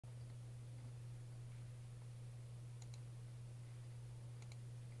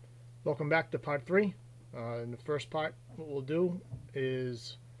Welcome back to part 3. In the first part, what we'll do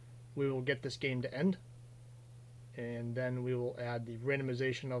is we will get this game to end, and then we will add the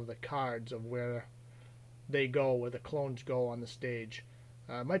randomization of the cards of where they go, where the clones go on the stage.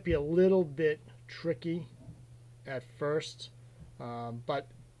 It might be a little bit tricky at first, but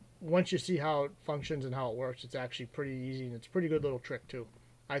once you see how it functions and how it works, it's actually pretty easy, and it's a pretty good little trick too,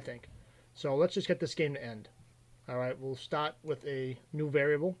 I think. So let's just get this game to end. Alright, we'll start with a new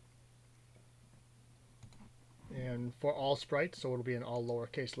variable. And for all sprites, so it'll be in all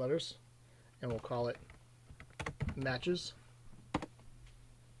lowercase letters, and we'll call it matches.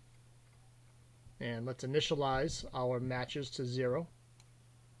 And let's initialize our matches to 0.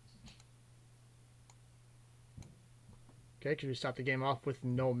 Okay, because we start the game off with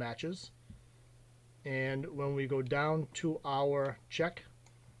no matches. And when we go down to our check,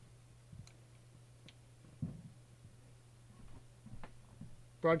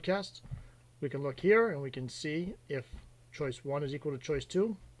 broadcast, we can look here and we can see if choice 1 is equal to choice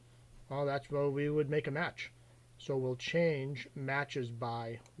 2. Well, that's where we would make a match. So we'll change matches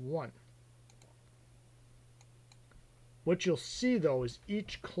by 1. What you'll see though is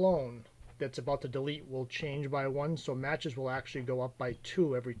each clone that's about to delete will change by 1, so matches will actually go up by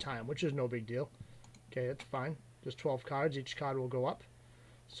 2 every time, which is no big deal. Okay, that's fine. There's 12 cards, each card will go up.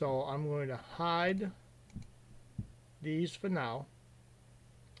 So I'm going to hide these for now.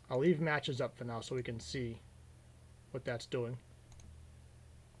 I'll leave matches up for now so we can see what that's doing.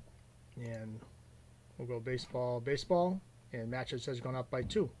 And we'll go baseball, baseball, and matches has gone up by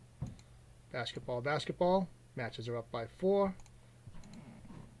 2. Basketball, basketball, matches are up by 4.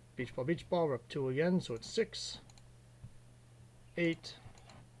 Beach ball, beach ball, we're up 2 again, so it's 6, 8,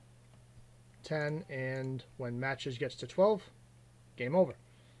 10, and when matches gets to 12, game over.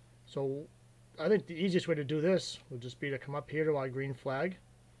 So I think the easiest way to do this would just be to come up here to our green flag,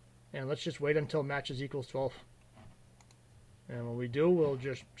 and let's just wait until matches equals 12. And when we do, we'll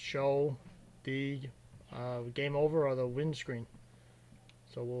just show the game over or the win screen.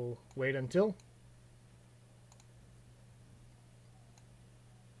 So we'll wait until.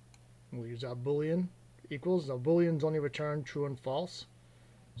 We'll use our boolean equals. The booleans only return true and false.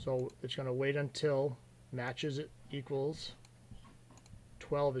 So it's going to wait until matches equals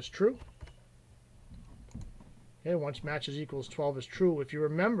 12 is true. Okay, once matches equals 12 is true, if you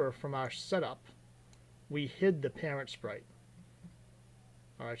remember from our setup, we hid the parent sprite.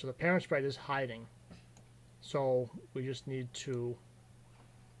 Alright, so the parent sprite is hiding. So we just need to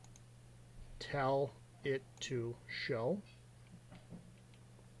tell it to show.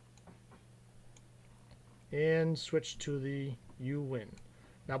 And switch to the you win.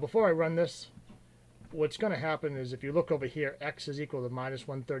 Now before I run this, what's going to happen is if you look over here, x is equal to minus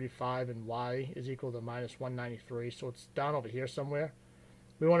 135 and y is equal to minus 193, so it's down over here somewhere.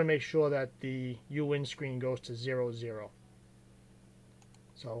 We want to make sure that the you win screen goes to 0, 0.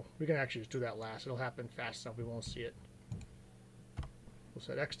 So we can actually just do that last. It'll happen fast enough we won't see it. We'll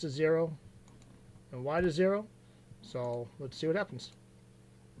set x to 0 and y to 0. So let's see what happens.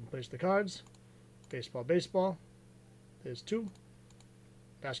 Place the cards. Baseball, baseball. There's 2.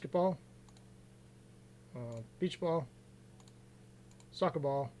 Basketball. Beach ball, soccer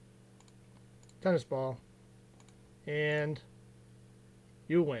ball, tennis ball, and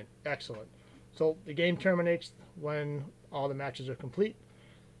you win. Excellent. So the game terminates when all the matches are complete.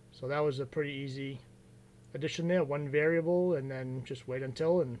 So that was a pretty easy addition there. One variable and then just wait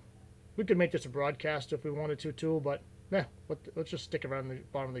until. And we could make this a broadcast if we wanted to too, but yeah, let's just stick around the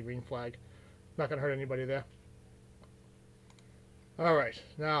bottom of the green flag. Not going to hurt anybody there. Alright,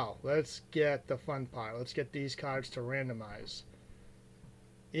 now let's get the fun part. Let's get these cards to randomize.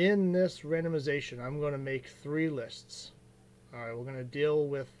 In this randomization, I'm going to make 3 lists. Alright, we're going to deal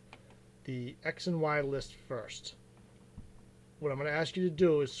with the X and Y list first. What I'm going to ask you to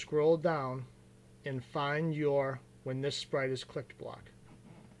do is scroll down and find your when this sprite is clicked block.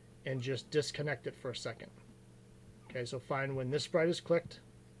 And just disconnect it for a second. Okay, so find when this sprite is clicked,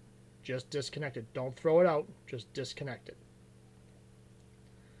 just disconnect it. Don't throw it out, just disconnect it.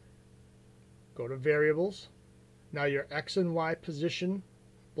 Go to variables. Now your X and Y position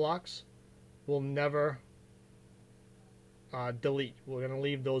blocks will never delete. We're going to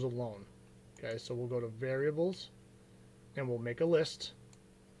leave those alone. Okay, so we'll go to variables and we'll make a list.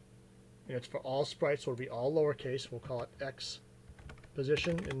 And it's for all sprites, so it'll be all lowercase. We'll call it X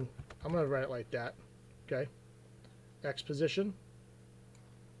position, and I'm going to write it like that. Okay, X position.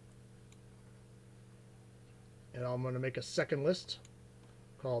 And I'm going to make a second list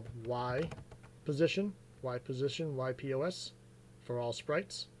called Y position, YPOS, for all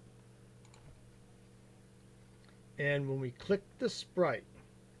sprites. And when we click the sprite,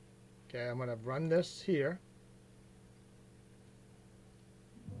 Okay, I'm going to run this here.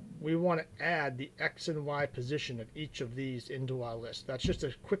 We want to add the X and Y position of each of these into our list. That's just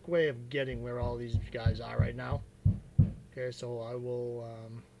a quick way of getting where all these guys are right now. Okay, so I will,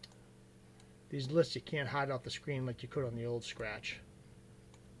 these lists you can't hide off the screen like you could on the old Scratch.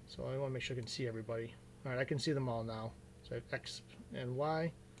 So I want to make sure I can see everybody. Alright, I can see them all now. So I have X and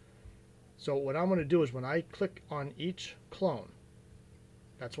Y. So what I'm going to do is when I click on each clone,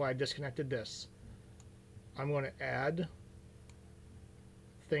 that's why I disconnected this, I'm going to add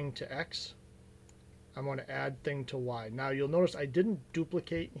thing to X. I'm going to add thing to Y. Now you'll notice I didn't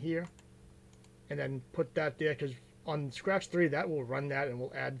duplicate here and then put that there, because on Scratch 3 that will run that and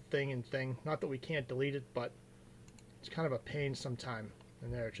we'll add thing and thing. Not that we can't delete it, but it's kind of a pain sometime.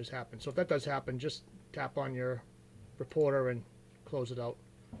 And there it just happened. So if that does happen, just tap on your reporter and close it out.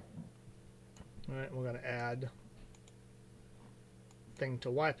 Alright, we're going to add thing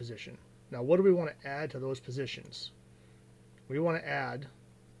to Y position. Now what do we want to add to those positions? We want to add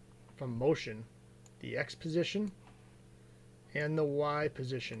from motion the X position and the Y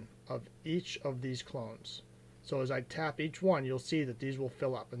position of each of these clones. So as I tap each one, you'll see that these will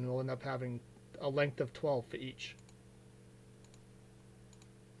fill up and we'll end up having a length of 12 for each.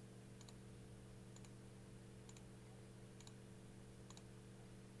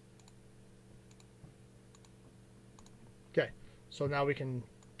 Okay, so now we can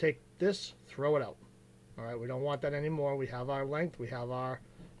take this, throw it out. Alright, we don't want that anymore. We have our length, we have our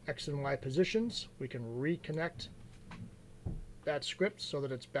X and Y positions. We can reconnect that script so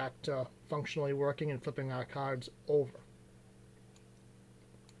that it's back to functionally working and flipping our cards over.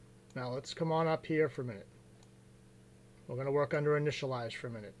 Now let's come on up here for a minute. We're going to work under initialize for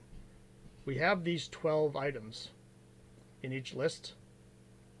a minute. We have these 12 items in each list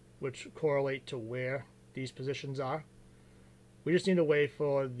which correlate to where these positions are. We just need a way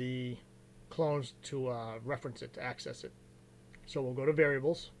for the clones to reference it, to access it. So we'll go to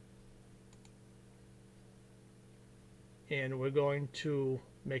variables and we're going to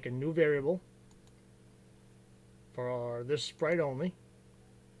make a new variable for this sprite only,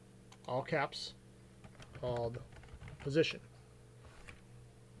 all caps, called position.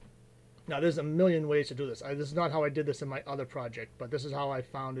 Now there's a million ways to do this. This is not how I did this in my other project, but this is how I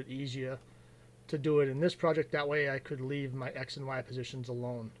found it easier to do it in this project. That way I could leave my X and Y positions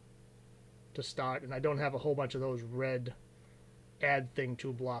alone to start, and I don't have a whole bunch of those red add thing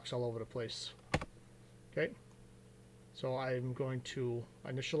to blocks all over the place. Okay, so I'm going to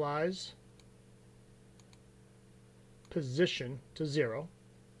initialize position to 0,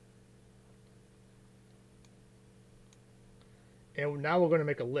 and now we're going to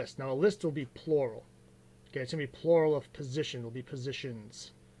make a list. Now a list will be plural. Okay, it's going to be plural of position. It'll be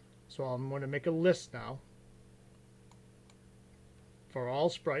positions. So I'm going to make a list now for all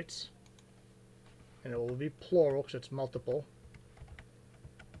sprites, and it will be plural because it's multiple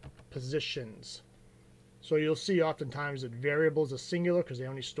positions. So you'll see oftentimes that variables are singular because they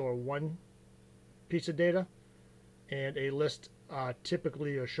only store one piece of data, and a list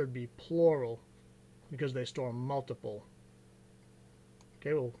typically or should be plural because they store multiple.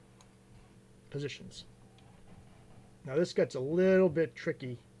 Okay, well, positions. Now this gets a little bit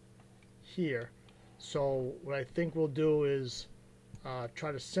tricky here, so what I think we'll do is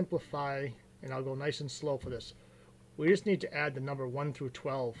try to simplify, and I'll go nice and slow for this. We just need to add the number 1 through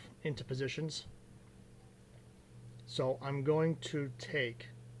 12 into positions. So I'm going to take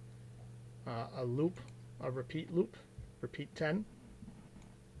a loop, a repeat loop, repeat 10.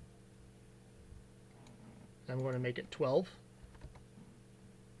 I'm going to make it 12.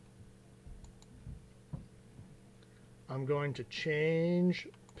 I'm going to change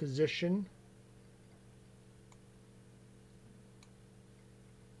position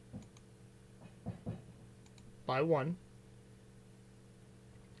by 1.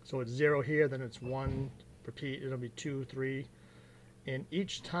 So it's 0 here, then it's 1, repeat, it'll be 2, 3, and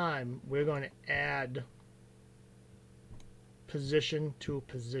each time we're going to add position to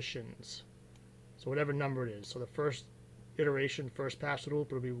positions. So whatever number it is. So the first iteration, first pass through loop,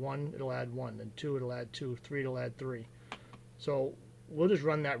 it'll be 1, it'll add 1, then 2, it'll add 2, 3, it'll add 3. So we'll just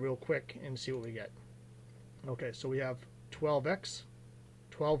run that real quick and see what we get. Okay, so we have 12x,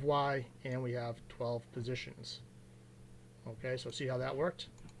 12y, and we have 12 positions. Okay, so see how that worked?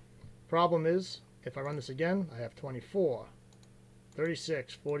 Problem is, if I run this again, I have 24,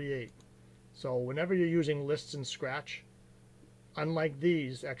 36, 48. So whenever you're using lists in Scratch, unlike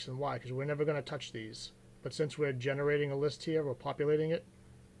these, X and Y, because we're never going to touch these, but since we're generating a list here, we're populating it,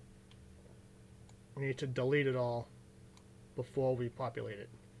 we need to delete it all before we populate it.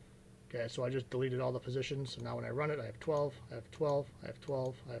 Okay, so I just deleted all the positions. So now when I run it, I have 12, I have 12, I have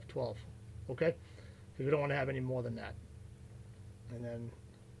 12, I have 12. Okay? Because we don't want to have any more than that. And then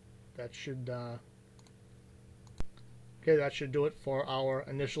that should, okay, that should do it for our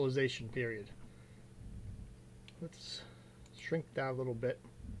initialization period. Let's shrink that a little bit.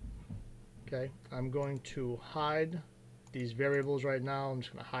 Okay, I'm going to hide these variables right now. I'm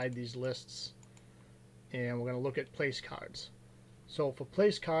just going to hide these lists. And we're going to look at place cards. So for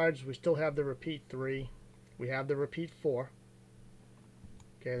place cards, we still have the repeat 3. We have the repeat 4.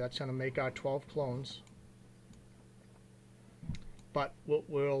 Okay, that's going to make our 12 clones. But what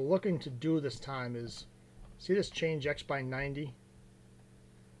we're looking to do this time is, see this change X by 90?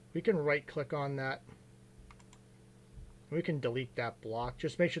 We can right click on that. We can delete that block.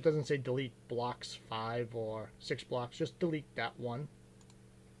 Just make sure it doesn't say delete blocks 5 or 6 blocks. Just delete that one.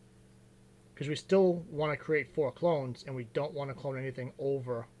 Because we still want to create 4 clones, and we don't want to clone anything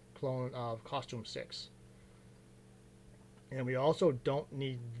over clone of costume 6. And we also don't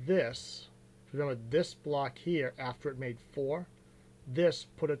need this. Remember this block here, after it made 4, this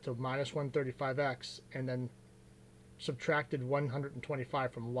put it to minus 135x, and then subtracted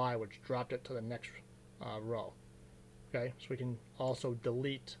 125 from y, which dropped it to the next row. Okay, so we can also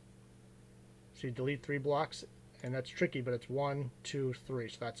delete. So you delete 3 blocks, and that's tricky, but it's 1, 2, 3,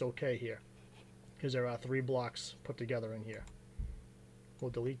 so that's okay here. Because there are 3 blocks put together in here. We'll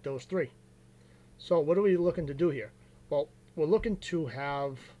delete those 3. So what are we looking to do here? Well, we're looking to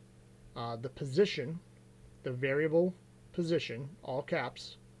have the position, the variable position, all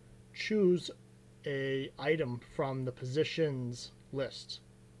caps, choose a item from the positions list.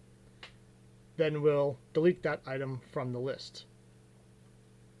 Then we'll delete that item from the list.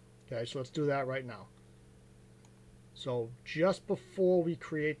 Okay, so let's do that right now. So just before we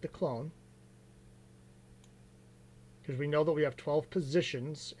create the clone, because we know that we have 12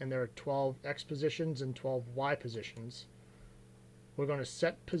 positions and there are 12 X positions and 12 Y positions, we're going to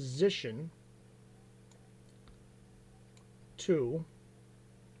set position to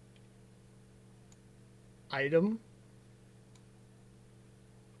item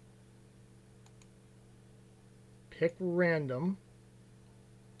pick random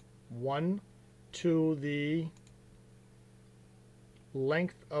 1 to the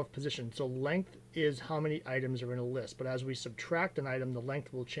length of position. So length is how many items are in a list, but as we subtract an item, the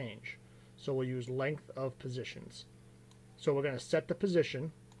length will change. So we'll use length of positions. So we're going to set the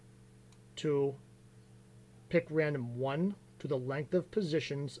position to pick random 1 to the length of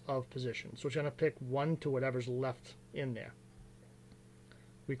positions of positions. So it's going to pick 1 to whatever's left in there.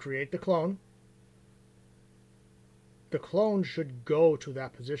 We create the clone. The clone should go to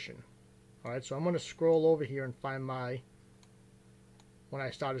that position. Alright, so I'm going to scroll over here and find my when I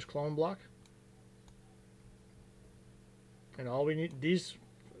start as clone block. And all we need, these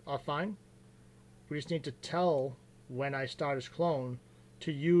are fine. We just need to tell when I start as clone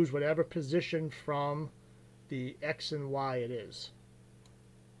to use whatever position from the X and Y it is.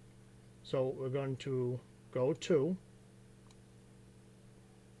 So we're going to go to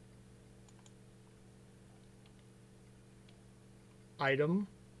item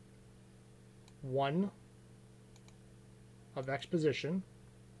 1 of X position,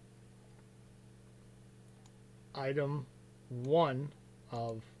 item 1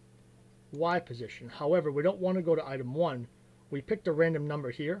 of Y position. However, we don't want to go to item 1. We picked a random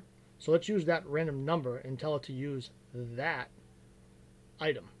number here, so let's use that random number and tell it to use that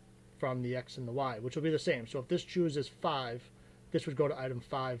item from the X and the Y, which will be the same. So if this chooses 5, this would go to item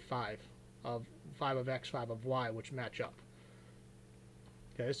 5, 5 of X, 5 of Y, which match up.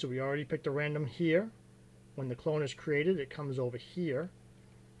 Okay, so we already picked a random here. When the clone is created, it comes over here,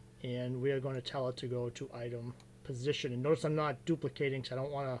 and we are going to tell it to go to item position. And notice I'm not duplicating, because I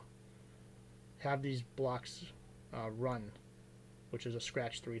don't want to have these blocks run, which is a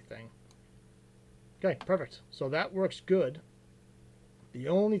scratch 3 thing. Okay, perfect. So that works good. The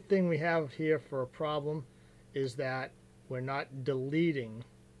only thing we have here for a problem is that we're not deleting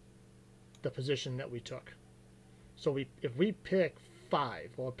the position that we took. So if we pick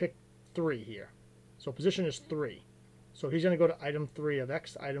 5 or pick 3 here, so position is 3. So he's going to go to item 3 of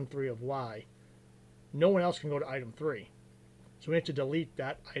X, item 3 of Y. No one else can go to item 3. So we need to delete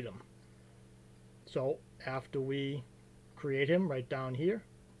that item. So after we create him right down here,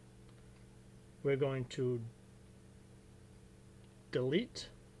 we're going to delete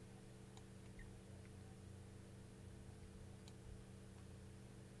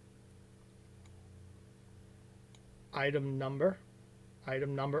item number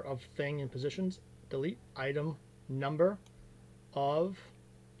of thing in positions, delete item number of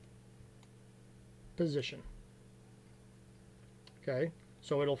position. Okay,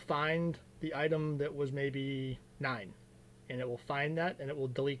 So it'll find the item that was maybe 9, and it will find that and it will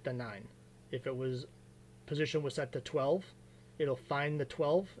delete the 9. If it was position was set to 12, it'll find the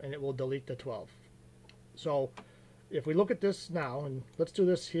 12 and it will delete the 12. So if we look at this now, and let's do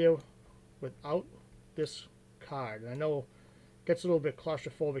this here without this card. And I know it gets a little bit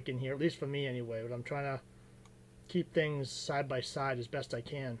claustrophobic in here, at least for me anyway, but I'm trying to keep things side by side as best I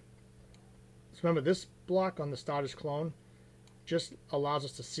can. So remember, this block on the starter's clone just allows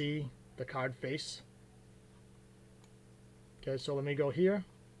us to see the card face. Okay, so let me go here.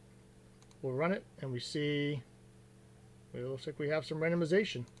 We'll run it, and we see it looks like we have some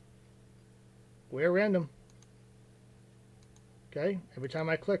randomization. We're random. Okay, every time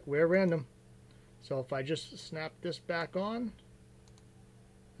I click, we're random. So if I just snap this back on,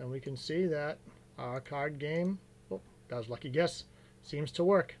 then we can see that our card game, oh, that was a lucky guess, seems to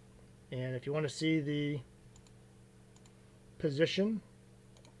work. And if you want to see the position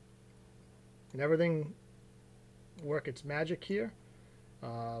and everything work its magic here,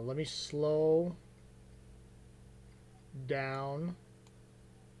 let me slow down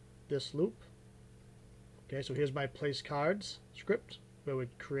this loop. Okay, so here's my place cards script where we're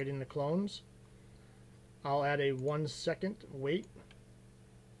creating the clones. I'll add a 1 second wait.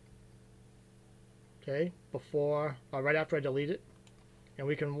 Okay, before or right after I delete it, and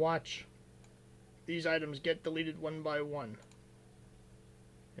we can watch these items get deleted one by one.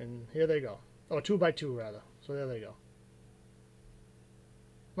 And here they go. Oh, 2 by 2 rather. So there they go.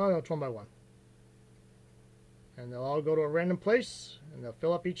 No, it's 1 by 1. And they'll all go to a random place, and they'll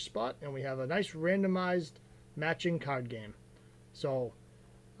fill up each spot, and we have a nice randomized matching card game. So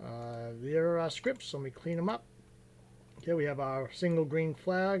there are our scripts. Let me clean them up. Okay, we have our single green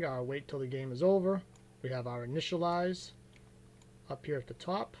flag, our wait till the game is over. We have our initialize up here at the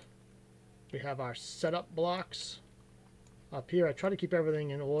top. We have our setup blocks up here. I try to keep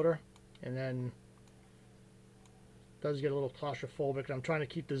everything in order, and then it does get a little claustrophobic. I'm trying to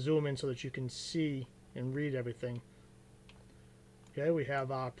keep the zoom in so that you can see and read everything. Okay, we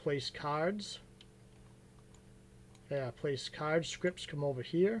have our place cards. Okay, our place card scripts come over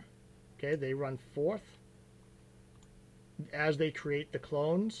here. Okay, they run forth. As they create the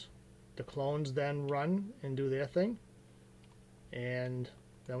clones then run and do their thing. And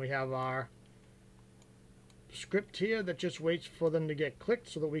then we have our script here that just waits for them to get clicked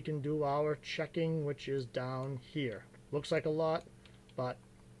so that we can do our checking, which is down here. Looks like a lot, but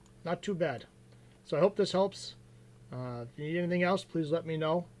not too bad. So I hope this helps. If you need anything else, please let me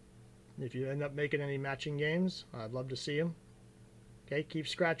know. If you end up making any matching games, I'd love to see them. Okay, keep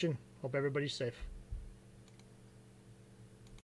scratching. Hope everybody's safe.